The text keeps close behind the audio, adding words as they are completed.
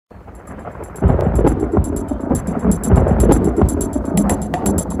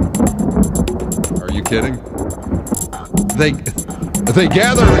Are you kidding? They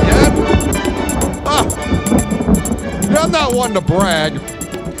gather again? Yeah, I'm not one to brag.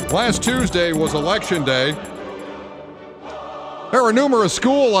 Last Tuesday was election day. There were numerous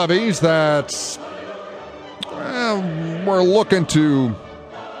school levies that were looking to,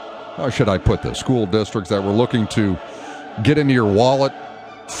 how should I put this? School districts that were looking to get into your wallet,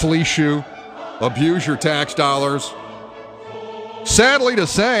 fleece you, abuse your tax dollars. Sadly to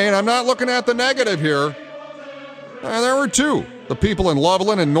say, and I'm not looking at the negative here, there were two. The people in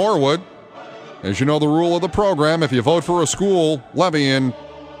Loveland and Norwood. As you know, the rule of the program, if you vote for a school levy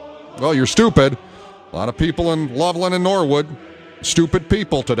well, you're stupid. A lot of people in Loveland and Norwood, stupid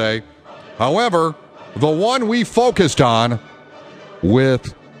people today. However, the one we focused on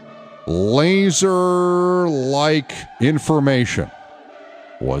with laser-like information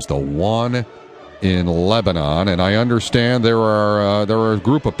was the one in Lebanon, and I understand there are a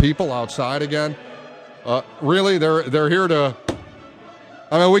group of people outside again. Really, they're here to.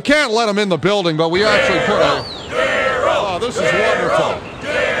 I mean, we can't let them in the building, but we actually put a. Oh, this is wonderful.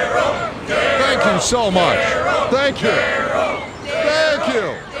 Thank you so much. Thank you. Thank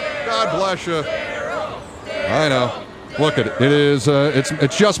you. God bless you. I know. Look at it. It is.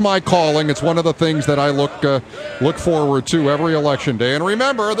 It's just my calling. It's one of the things that I look forward to every election day. And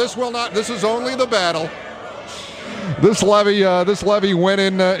remember, this is only the battle. This levy win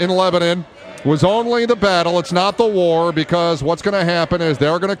in Lebanon was only the battle. It's not the war, because what's going to happen is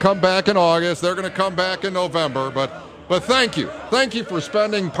they're going to come back in August. They're going to come back in November. But thank you for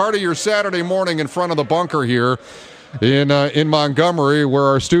spending part of your Saturday morning in front of the bunker here in Montgomery, where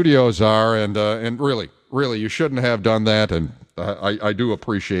our studios are, and really, you shouldn't have done that, and I do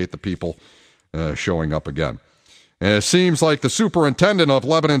appreciate the people showing up again. And it seems like the superintendent of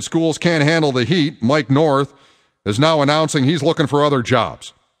Lebanon schools can't handle the heat. Mike North is now announcing he's looking for other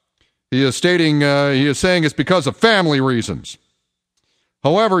jobs. He is saying it's because of family reasons.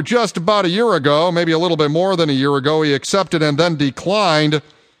 However, just about a year ago, maybe a little bit more than a year ago, he accepted and then declined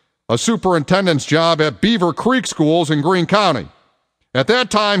a superintendent's job at Beaver Creek Schools in Greene County. At that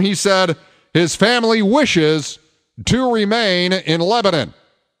time, he said his family wishes to remain in Lebanon.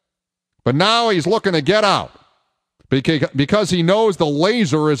 But now he's looking to get out because he knows the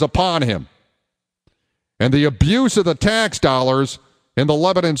laser is upon him and the abuse of the tax dollars in the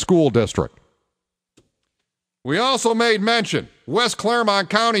Lebanon School District. We also made mention West Clermont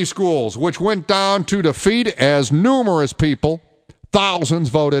County Schools, which went down to defeat as numerous people, thousands,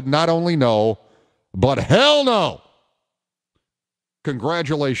 voted not only no, but hell no.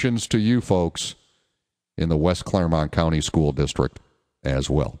 Congratulations to you folks in the West Clermont County School District as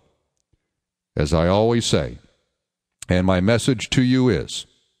well. As I always say, and my message to you is,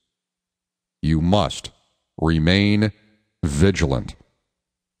 you must remain vigilant.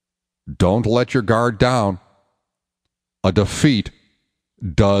 Don't let your guard down. A defeat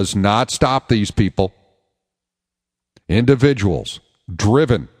does not stop these people. Individuals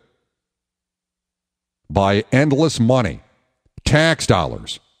driven by endless money, tax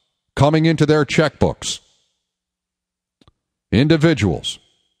dollars coming into their checkbooks. Individuals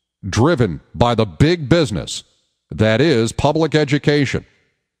driven by the big business that is public education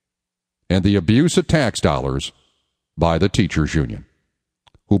and the abuse of tax dollars by the teachers union,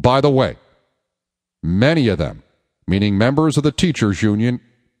 who, by the way, many of them, meaning members of the teachers union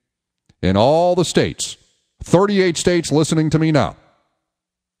in all the states, 38 states listening to me now,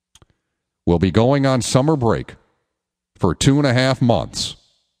 will be going on summer break for 2.5 months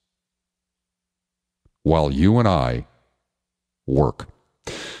while you and I work.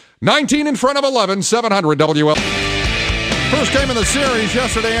 19 in front of 11, 700 WL. First game of the series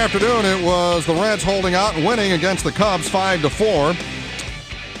yesterday afternoon, it was the Reds holding out and winning against the Cubs 5-4.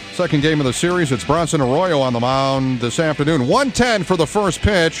 Second game of the series, it's Bronson Arroyo on the mound this afternoon. 1:10 for the first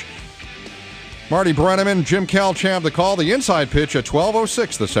pitch. Marty Brenneman, Jim Calchamp the call. The inside pitch at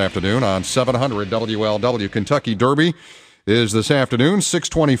 12:06 this afternoon on 700 WLW. Kentucky Derby is this afternoon.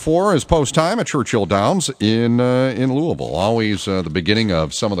 6:24 is post time at Churchill Downs in Louisville. Always the beginning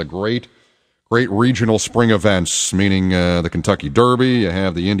of some of the great regional spring events, meaning the Kentucky Derby. You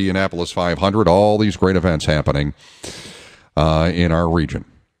have the Indianapolis 500. All these great events happening in our region.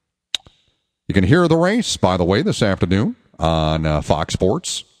 You can hear the race, by the way, this afternoon on Fox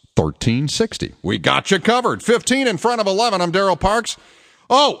Sports 1360. We got you covered. 15 in front of 11. I'm Darryl Parks.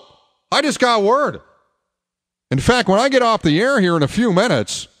 Oh, I just got word. In fact, when I get off the air here in a few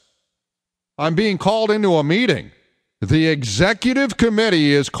minutes, I'm being called into a meeting. The executive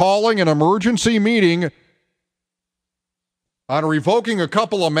committee is calling an emergency meeting on revoking a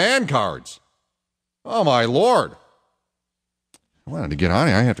couple of man cards. Oh, my Lord. I wanted to get on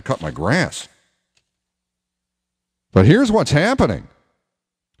here. I have to cut my grass. But here's what's happening.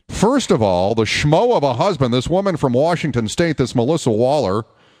 First of all, the schmo of a husband, this woman from Washington State, this Melissa Waller,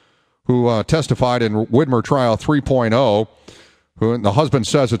 who testified in Widmer Trial 3.0, the husband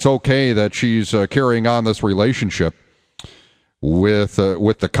says it's okay that she's carrying on this relationship with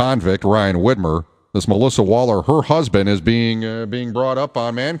the convict, Ryan Widmer. This Melissa Waller, her husband, is being brought up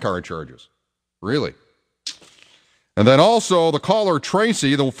on man-card charges. Really? And then also the caller,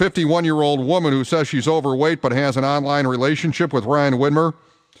 Tracy, the 51-year-old woman who says she's overweight but has an online relationship with Ryan Widmer,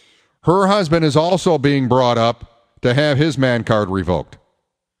 her husband is also being brought up to have his man card revoked.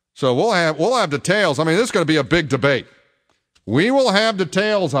 So we'll have details. I mean, this is going to be a big debate. We will have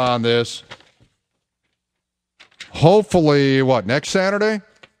details on this. Hopefully, next Saturday?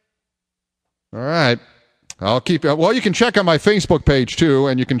 All right. I'll keep. Well, you can check on my Facebook page too,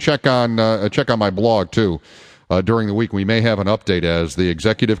 and you can check on my blog too. During the week, we may have an update as the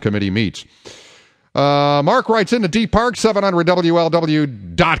executive committee meets. Mark writes into D Park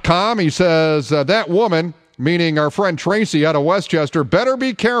 700WLW.com. He says that woman, meaning our friend Tracy out of Westchester, better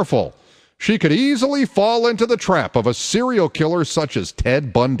be careful. She could easily fall into the trap of a serial killer such as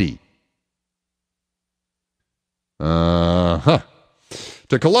Ted Bundy. To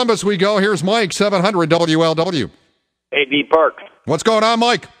Columbus we go. Here's Mike, 700 WLW. Hey, D. Parks. What's going on,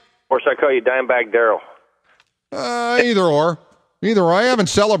 Mike? Or should I call you Dimebag Darryl? Either or. I haven't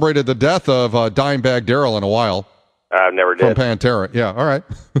celebrated the death of Dimebag Darrell in a while. I never did. From Pantera. Yeah, all right.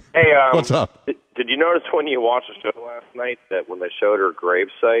 Hey, what's up? Did you notice when you watched the show last night that when they showed her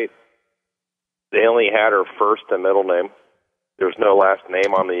gravesite, they only had her first and middle name? There was no last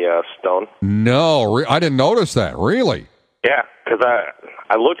name on the stone? No, I didn't notice that. Really? Yeah, because I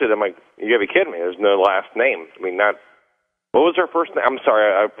looked at it, I'm like, you gotta be kidding me. There's no last name. I mean, not... What was her first name? I'm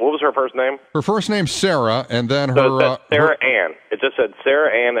sorry, what was her first name? Her first name's Sarah, and then her... So it said Sarah Ann. It just said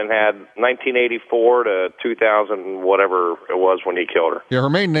Sarah Ann and had 1984 to 2000, whatever it was when he killed her. Yeah, her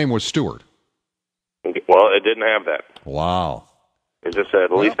maiden name was Stewart. Well, it didn't have that. Wow. It just said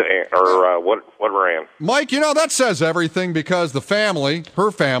Lisa Ann, or whatever Ann. Mike, that says everything because the family,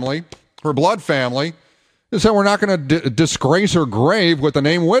 her blood family, said we're not going to disgrace her grave with the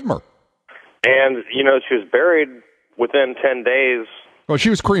name Widmer. And, she was buried... within 10 days. Well, she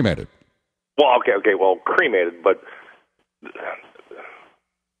was cremated. Well, okay, cremated, but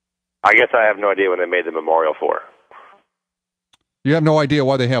I guess I have no idea when they made the memorial for her. You have no idea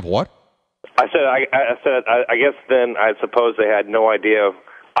why they have what? I guess then I suppose they had no idea.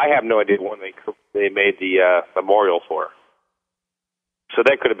 I have no idea when they made the memorial for her. So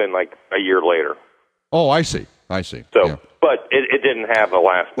that could have been like a year later. Oh, I see. So, yeah. But it didn't have a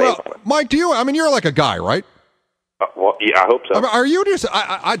last name on it. Mike, you're like a guy, right? Well, yeah, I hope so. Are you just?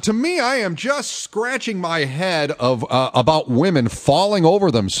 To me, I am just scratching my head about women falling over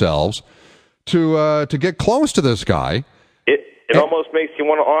themselves to get close to this guy. It almost makes you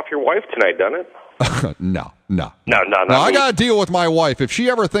want to off your wife tonight, doesn't it? No. I got to deal with my wife. If she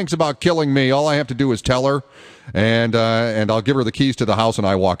ever thinks about killing me, all I have to do is tell her, and I'll give her the keys to the house, and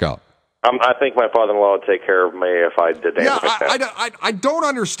I walk out. I think my father-in-law would take care of me if I did that. Yeah, I don't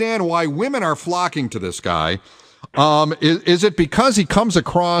understand why women are flocking to this guy. Is it because he comes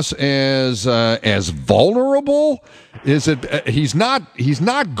across as vulnerable? Is it he's not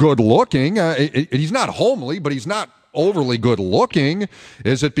good looking? He's not homely, but he's not overly good looking.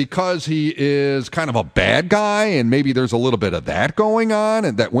 Is it because he is kind of a bad guy and maybe there's a little bit of that going on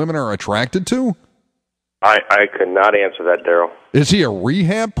and that women are attracted to? I could not answer that, Darryl. Is he a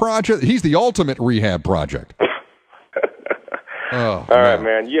rehab project? He's the ultimate rehab project. All right,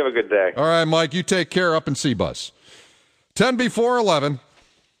 man. You have a good day. All right, Mike. You take care up in C-Bus. 10 before 11.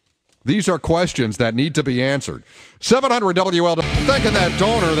 These are questions that need to be answered. 700 WL. Thanking that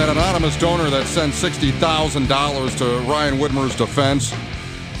donor, that anonymous donor that sent $60,000 to Ryan Widmer's defense.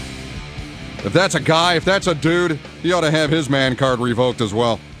 If that's a guy, if that's a dude, he ought to have his man card revoked as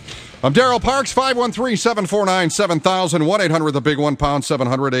well. I'm Darryl Parks, 513-749-7000, 1-800-THE-BIG-1, pound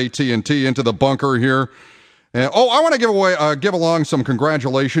 700 AT&T into the bunker here. I want to give along some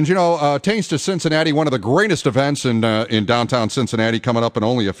congratulations. Taste to Cincinnati, one of the greatest events in downtown Cincinnati, coming up in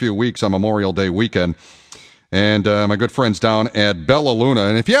only a few weeks on Memorial Day weekend. And my good friends down at Bella Luna.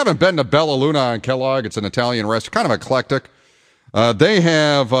 And if you haven't been to Bella Luna on Kellogg, it's an Italian restaurant, kind of eclectic. They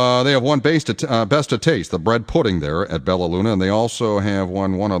have one best of taste, the bread pudding there at Bella Luna, and they also have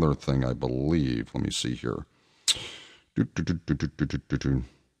one other thing, I believe. Let me see here.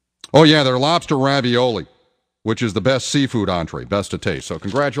 Oh yeah, their lobster ravioli, which is the best seafood entree, best of taste. So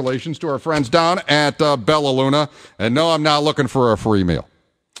congratulations to our friends down at Bella Luna. And no, I'm not looking for a free meal.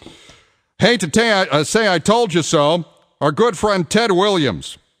 Hate to say I told you so. Our good friend Ted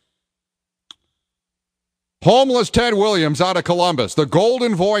Williams. Homeless Ted Williams out of Columbus, the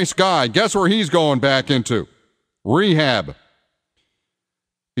golden voice guy. Guess where he's going back into? Rehab.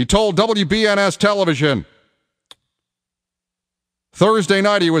 He told WBNS television Thursday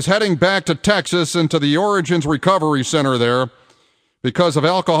night he was heading back to Texas into the Origins Recovery Center there because of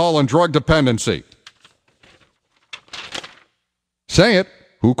alcohol and drug dependency. Say it.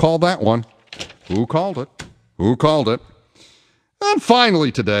 Who called that one? Who called it? Who called it? And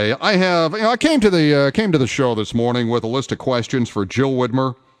finally today, I came to the show this morning with a list of questions for Jill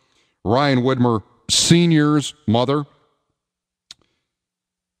Widmer, Ryan Widmer Sr.'s mother.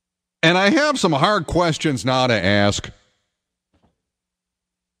 And I have some hard questions now to ask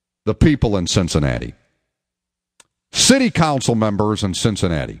the people in Cincinnati. City council members in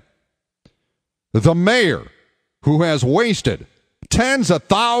Cincinnati. The mayor who has wasted tens of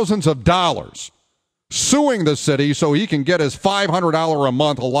thousands of dollars suing the city so he can get his $500 a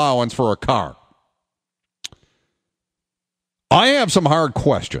month allowance for a car. I have some hard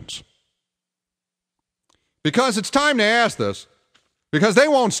questions. Because it's time to ask this. Because they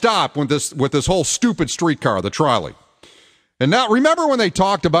won't stop with this whole stupid streetcar, the trolley. And now, remember when they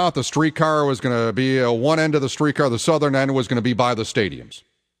talked about the streetcar was going to be one end of the streetcar, the southern end was going to be by the stadiums.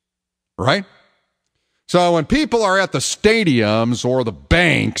 Right? So when people are at the stadiums or the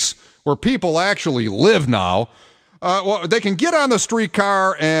banks, where people actually live now, well, they can get on the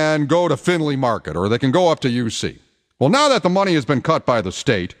streetcar and go to Findlay Market, or they can go up to UC. Well, now that the money has been cut by the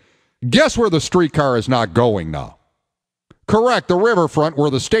state, guess where the streetcar is not going now? Correct, the riverfront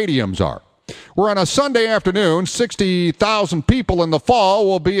where the stadiums are. Where on a Sunday afternoon, 60,000 people in the fall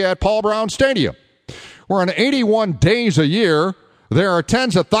will be at Paul Brown Stadium. Where on 81 days a year, there are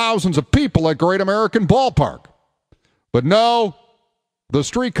tens of thousands of people at Great American Ballpark. But no, the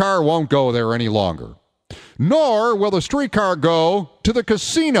streetcar won't go there any longer. Nor will the streetcar go to the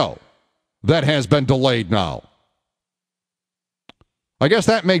casino that has been delayed now. I guess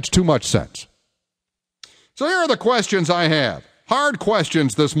that makes too much sense. So here are the questions I have. Hard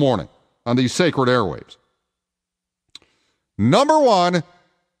questions this morning on these sacred airwaves. Number one,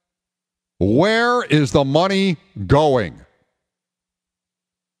 where is the money going?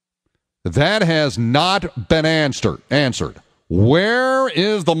 That has not been answered. Where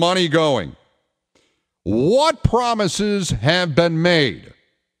is the money going? What promises have been made?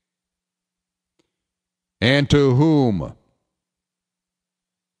 And to whom?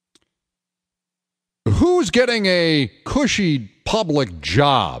 Who's getting a cushy public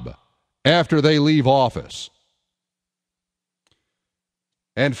job after they leave office?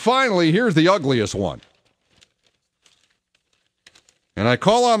 And finally, here's the ugliest one. And I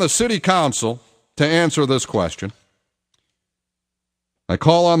call on the city council to answer this question. I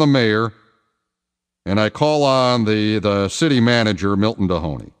call on the mayor, and I call on the city manager, Milton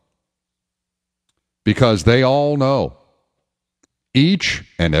Dohoney, because they all know, each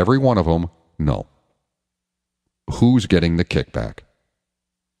and every one of them know, who's getting the kickback.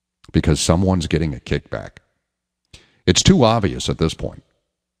 Because someone's getting a kickback. It's too obvious at this point.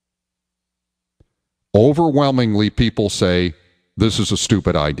 Overwhelmingly, people say, this is a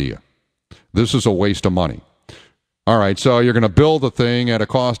stupid idea. This is a waste of money. All right, so you're going to build the thing at a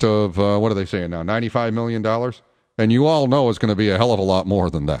cost of, what are they saying now, $95 million? And you all know it's going to be a hell of a lot more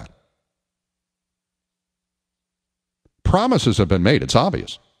than that. Promises have been made. It's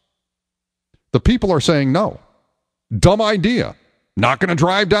obvious. The people are saying no. Dumb idea. Not going to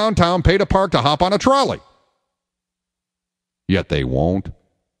drive downtown, pay to park to hop on a trolley. Yet they won't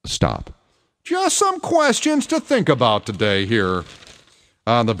stop. Just some questions to think about today here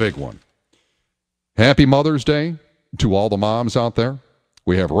on the big one. Happy Mother's Day to all the moms out there.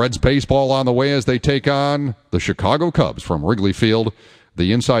 We have Reds baseball on the way as they take on the Chicago Cubs from Wrigley Field.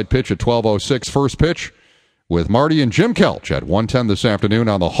 The inside pitch at 12:06, first pitch with Marty and Jim Kelch at 1:10 this afternoon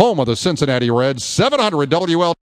on the home of the Cincinnati Reds, 700 WL.